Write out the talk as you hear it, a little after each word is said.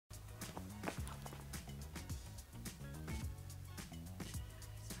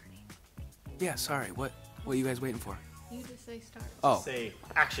Yeah, sorry. What are you guys waiting for? You just say start. Oh. Say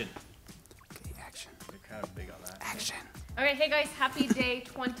action. Okay, action. You're kind of big on that. Action. Okay, hey guys, happy day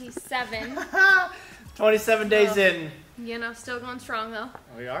 27. 27 days in. You know, still going strong though.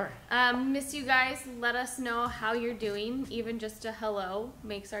 We are. Miss you guys. Let us know how you're doing. Even just a hello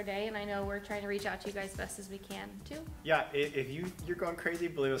makes our day, and I know we're trying to reach out to you guys best as we can too. Yeah, if you're going crazy,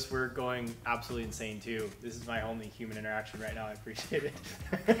 believe us, we're going absolutely insane too. This is my only human interaction right now. I appreciate it.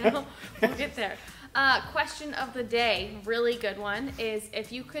 You know, we'll get there. Question of the day, really good one, is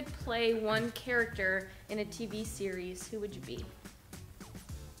if you could play one character in a TV series, who would you be?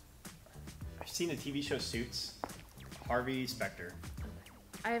 I've seen the TV show Suits. Harvey Specter.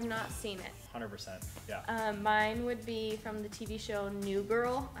 I have not seen it. 100%. Yeah. Mine would be from the TV show New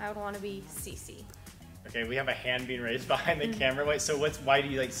Girl. I would want to be Cece. Okay, we have a hand being raised behind the camera. Wait, so why do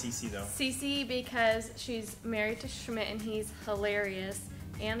you like Cece though? Cece because she's married to Schmidt and he's hilarious,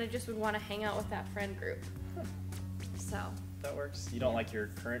 and I just would want to hang out with that friend group. So. That works. You don't like your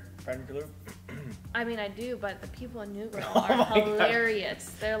current friend group? I mean, I do, but the people in New Girl Oh are my hilarious.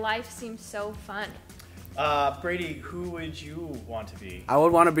 God. Their life seems so fun. Brady, who would you want to be? I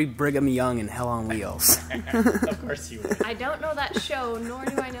would want to be Brigham Young in Hell on Wheels. Of course you would. I don't know that show, nor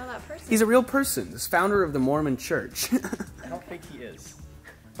do I know that person. He's a real person. He's founder of the Mormon Church. I don't think he is.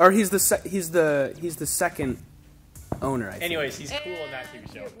 Or he's the second owner, I think. Anyways, he's cool in that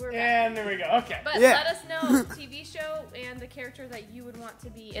TV show. We're back. And there we go. Okay. But Yeah. let us know TV show and the character that you would want to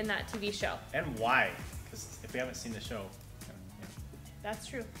be in that TV show. And why? Because if we haven't seen the show, yeah. That's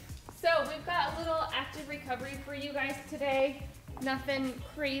true. So we've got a little active recovery for you guys today. Nothing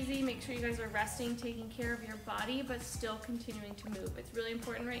crazy. Make sure you guys are resting, taking care of your body, but still continuing to move. It's really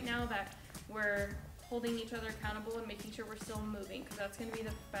important right now that we're holding each other accountable and making sure we're still moving, because that's going to be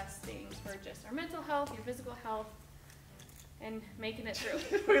the best things for just our mental health, your physical health, and making it through.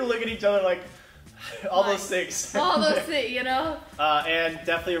 We look at each other like all those things. All those things, you know? And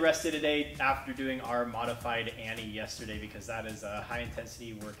definitely rested today after doing our modified Annie yesterday, because that is a high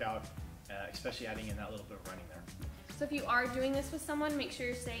intensity workout, especially adding in that little bit of running there. So if you are doing this with someone, make sure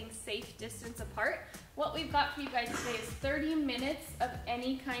you're staying safe distance apart. What we've got for you guys today is 30 minutes of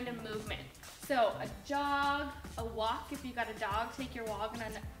any kind of movement. So a jog, a walk. If you got a dog, take your walk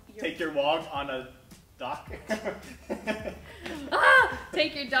on Take your walk on a dock.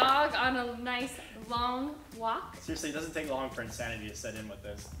 Take your dog on a nice long walk. Seriously, it doesn't take long for insanity to set in with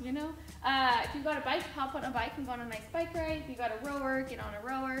this. You know, if you've got a bike, hop on a bike and go on a nice bike ride. If you got a rower, get on a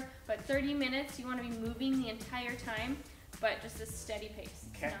rower. But 30 minutes, you want to be moving the entire time, but just a steady pace.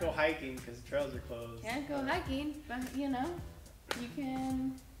 Can't go hiking because the trails are closed. Can't go hiking, but you know, you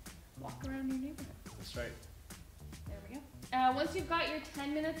can walk around your neighborhood. That's right. There we go. Once you've got your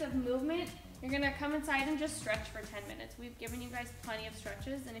 10 minutes of movement, you're gonna come inside and just stretch for 10 minutes. We've given you guys plenty of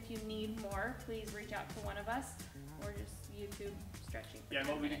stretches, and if you need more, please reach out to one of us or just YouTube stretching for 10 Yeah, and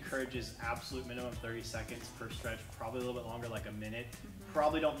what we'd minutes. encourage is absolute minimum 30 seconds per stretch, probably a little bit longer, like a minute.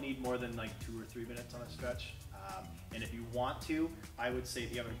 Probably don't need more than like 2 or 3 minutes on a stretch. And if you want to, I would say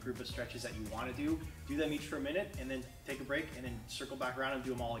if you have a group of stretches that you want to do them each for a minute, and then take a break, and then circle back around and do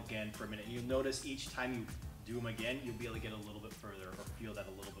them all again for a minute. And you'll notice each time you do them again, you'll be able to get a little bit further or feel that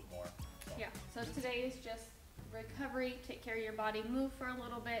a little bit more. So. Yeah, so today is just recovery, take care of your body, move for a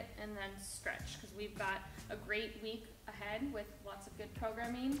little bit, and then stretch, because we've got a great week ahead with lots of good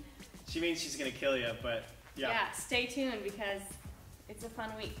programming. She means she's going to kill you, but yeah. Yeah, stay tuned because it's a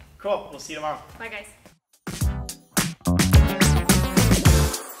fun week. Cool. We'll see you tomorrow. Bye, guys.